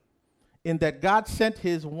 in that God sent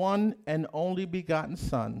his one and only begotten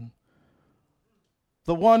Son,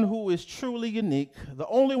 the one who is truly unique, the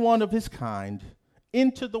only one of his kind,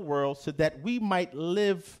 into the world so that we might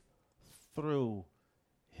live through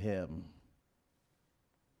him.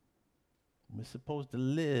 We're supposed to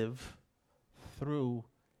live through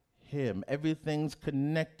him. Everything's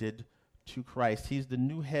connected to Christ. He's the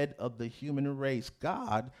new head of the human race.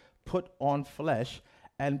 God put on flesh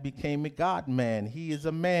and became a God-man. He is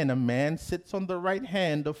a man. A man sits on the right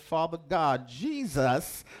hand of Father God.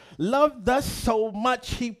 Jesus loved us so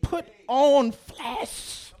much, he put on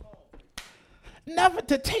flesh. Never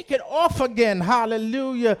to take it off again.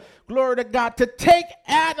 Hallelujah. Glory to God. To take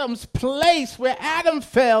Adam's place where Adam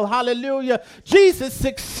fell. Hallelujah. Jesus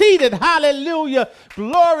succeeded. Hallelujah.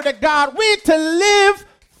 Glory to God. We're to live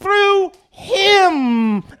through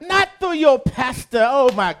him, not through your pastor.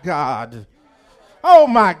 Oh, my God. Oh,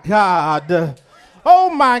 my God. Oh,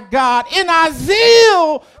 my God. In our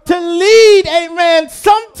zeal to lead, amen,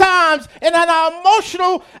 sometimes in an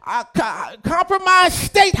emotional, compromised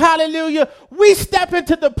state, hallelujah, we step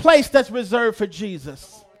into the place that's reserved for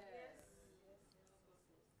Jesus.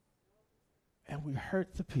 And we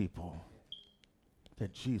hurt the people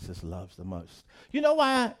that Jesus loves the most. You know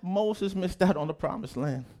why Moses missed out on the promised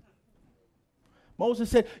land?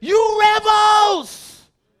 Moses said, you rebels!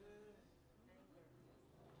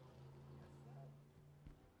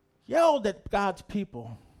 Yelled at God's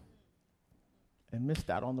people and missed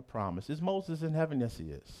out on the promise. Is Moses in heaven? Yes, he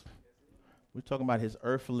is. We're talking about his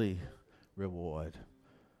earthly reward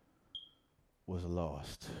was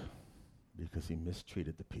lost because he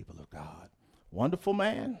mistreated the people of God. Wonderful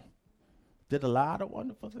man, did a lot of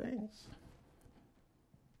wonderful things.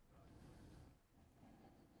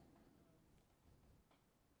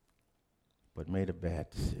 But made a bad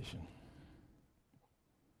decision.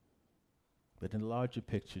 But in the larger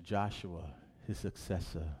picture, Joshua, his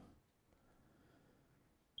successor,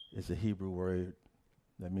 is a Hebrew word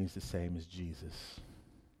that means the same as Jesus.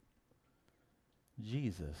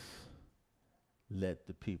 Jesus led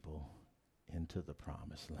the people into the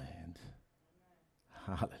promised land.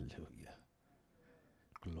 Hallelujah.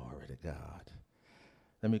 Glory to God.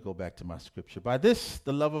 Let me go back to my scripture. By this,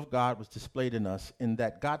 the love of God was displayed in us, in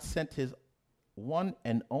that God sent his one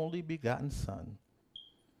and only begotten Son,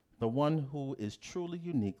 the one who is truly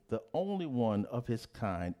unique, the only one of his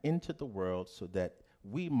kind, into the world so that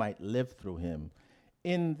we might live through him.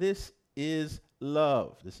 In this is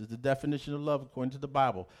love. This is the definition of love according to the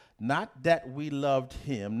Bible. Not that we loved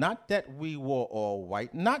him, not that we wore all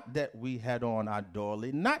white, not that we had on our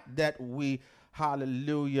doily, not that we,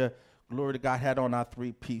 hallelujah, glory to God, had on our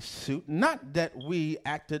three-piece suit. Not that we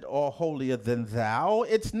acted all holier than thou.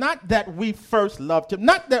 It's not that we first loved him.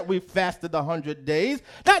 Not that we fasted 100 days.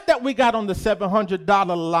 Not that we got on the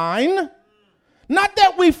 $700 line. Not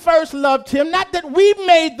that we first loved him. Not that we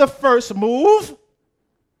made the first move.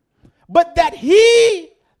 But that he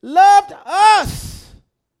loved us.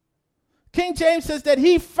 King James says that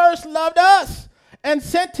he first loved us and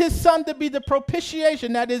sent his Son to be the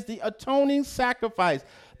propitiation, that is the atoning sacrifice,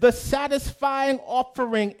 the satisfying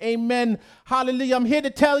offering. Amen. Hallelujah. I'm here to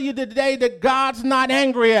tell you today that God's not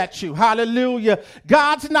angry at you. Hallelujah.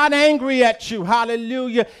 God's not angry at you.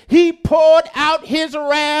 Hallelujah. He poured out his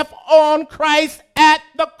wrath on Christ at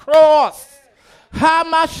the cross.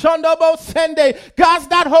 God's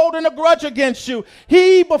not holding a grudge against you.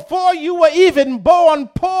 He, before you were even born,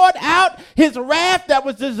 poured out his wrath that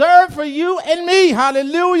was reserved for you and me.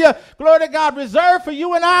 Hallelujah. Glory to God. Reserved for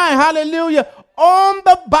you and I. Hallelujah. On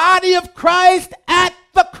the body of Christ at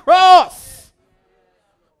the cross.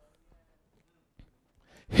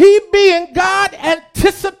 He, being God,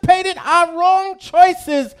 anticipated our wrong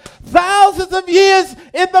choices thousands of years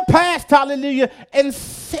in the past, hallelujah, and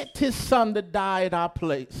sent his Son to die in our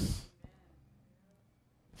place.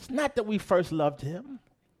 It's not that we first loved him.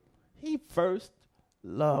 He first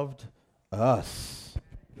loved us.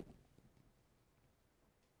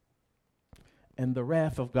 And the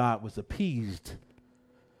wrath of God was appeased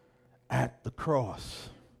at the cross.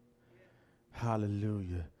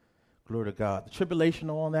 Hallelujah. Glory to God. The tribulation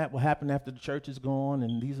and all that will happen after the church is gone,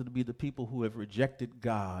 and these are to be the people who have rejected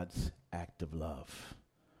God's act of love,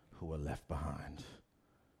 who are left behind.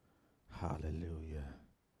 Hallelujah.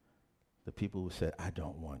 The people who said, I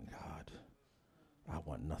don't want God. I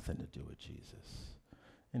want nothing to do with Jesus.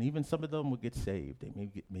 And even some of them will get saved. They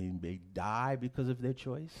may die because of their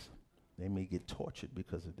choice. They may get tortured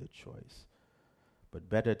because of their choice. But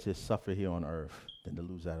better to suffer here on earth than to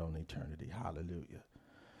lose out on eternity. Hallelujah.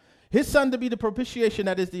 His Son to be the propitiation,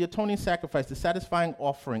 that is the atoning sacrifice, the satisfying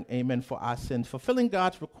offering, amen, for our sins, fulfilling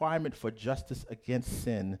God's requirement for justice against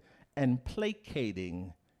sin and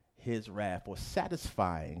placating his wrath or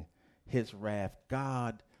satisfying his wrath.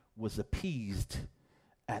 God was appeased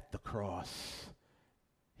at the cross.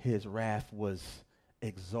 His wrath was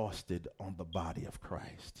exhausted on the body of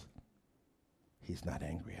Christ. He's not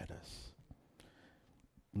angry at us.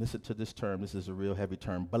 Listen to this term. This is a real heavy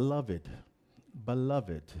term. Beloved.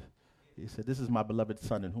 Beloved. He said, this is my beloved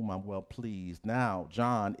Son in whom I'm well pleased. Now,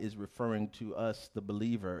 John is referring to us, the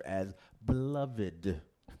believer, as beloved.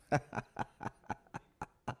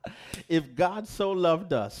 If God so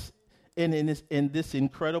loved us in this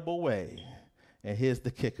incredible way, and here's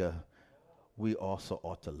the kicker, we also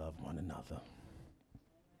ought to love one another.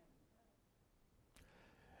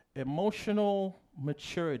 Emotional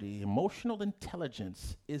maturity, emotional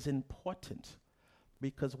intelligence is important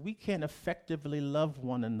because we can't effectively love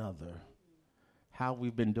one another how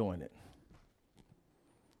we've been doing it.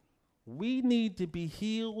 We need to be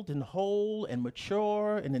healed and whole and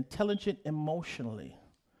mature and intelligent emotionally,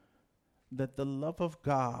 that the love of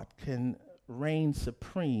God can reign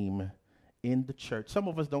supreme in the church. Some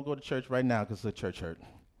of us don't go to church right now because the church hurt.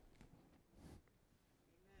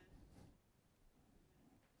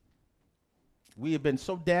 We have been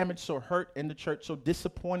so damaged, so hurt in the church, so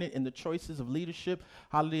disappointed in the choices of leadership.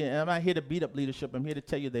 Hallelujah. And I'm not here to beat up leadership. I'm here to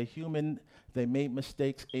tell you they're human. They made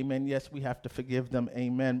mistakes. Amen. Yes, we have to forgive them.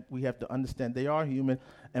 Amen. We have to understand they are human.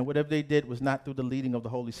 And whatever they did was not through the leading of the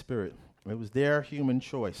Holy Spirit. It was their human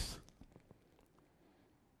choice.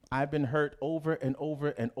 I've been hurt over and over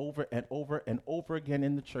and over and over and over again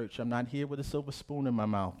in the church. I'm not here with a silver spoon in my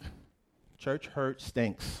mouth. Church hurt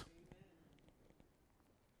stinks.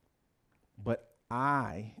 But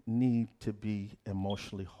I need to be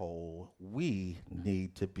emotionally whole. We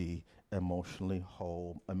need to be emotionally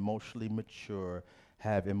whole, emotionally mature,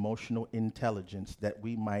 have emotional intelligence that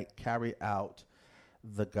we might carry out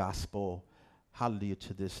the gospel, hallelujah,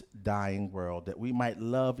 to this dying world, that we might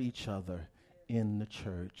love each other in the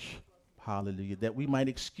church. Hallelujah. That we might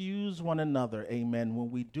excuse one another, amen,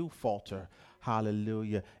 when we do falter,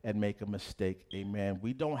 hallelujah, and make a mistake, amen.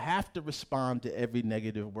 We don't have to respond to every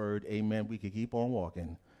negative word, amen. We can keep on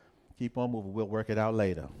walking, keep on moving. We'll work it out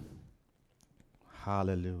later.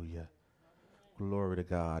 Hallelujah. Glory to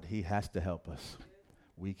God. He has to help us.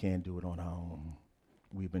 We can't do it on our own.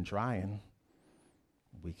 We've been trying.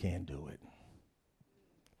 We can't do it.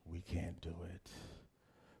 We can't do it.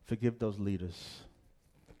 Forgive those leaders.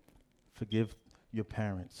 Forgive your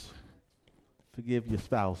parents. Forgive your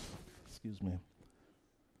spouse. Excuse me.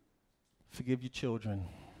 Forgive your children.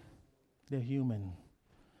 They're human.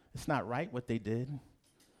 It's not right what they did,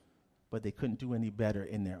 but they couldn't do any better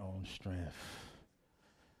in their own strength.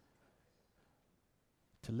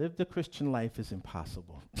 To live the Christian life is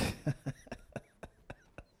impossible.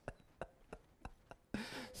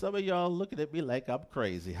 Some of y'all looking at me like I'm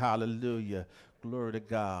crazy. Hallelujah. Glory to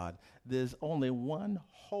God. There's only one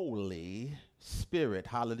Holy Spirit.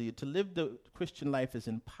 Hallelujah. To live the Christian life is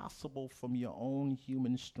impossible from your own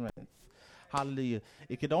human strength. Hallelujah.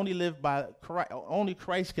 It could only live by Christ. Only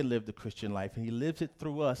Christ can live the Christian life, and he lives it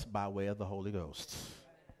through us by way of the Holy Ghost.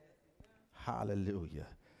 Hallelujah.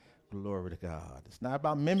 Glory to God. It's not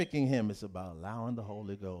about mimicking him. It's about allowing the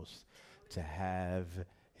Holy Ghost to have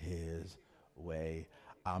his way.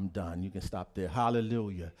 I'm done. You can stop there.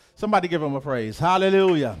 Hallelujah. Somebody give him a praise.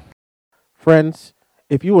 Hallelujah. Friends,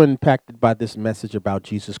 if you were impacted by this message about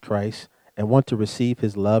Jesus Christ and want to receive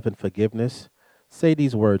his love and forgiveness, say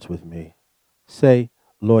these words with me. Say,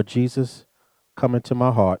 Lord Jesus, come into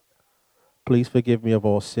my heart. Please forgive me of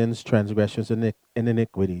all sins, transgressions, and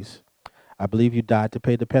iniquities. I believe you died to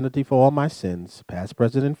pay the penalty for all my sins, past,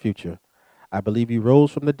 present, and future. I believe you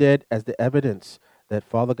rose from the dead as the evidence that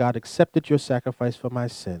Father God accepted your sacrifice for my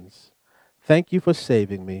sins. Thank you for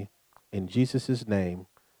saving me. In Jesus' name,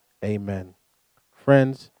 amen.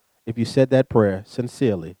 Friends, if you said that prayer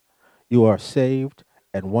sincerely, you are saved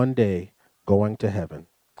and one day going to heaven.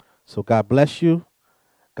 So God bless you,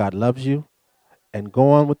 God loves you, and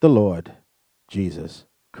go on with the Lord, Jesus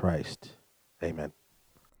Christ. Amen.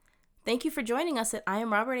 Thank you for joining us at I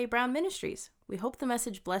Am Robert A. Brown Ministries. We hope the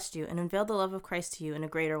message blessed you and unveiled the love of Christ to you in a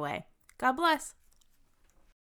greater way. God bless.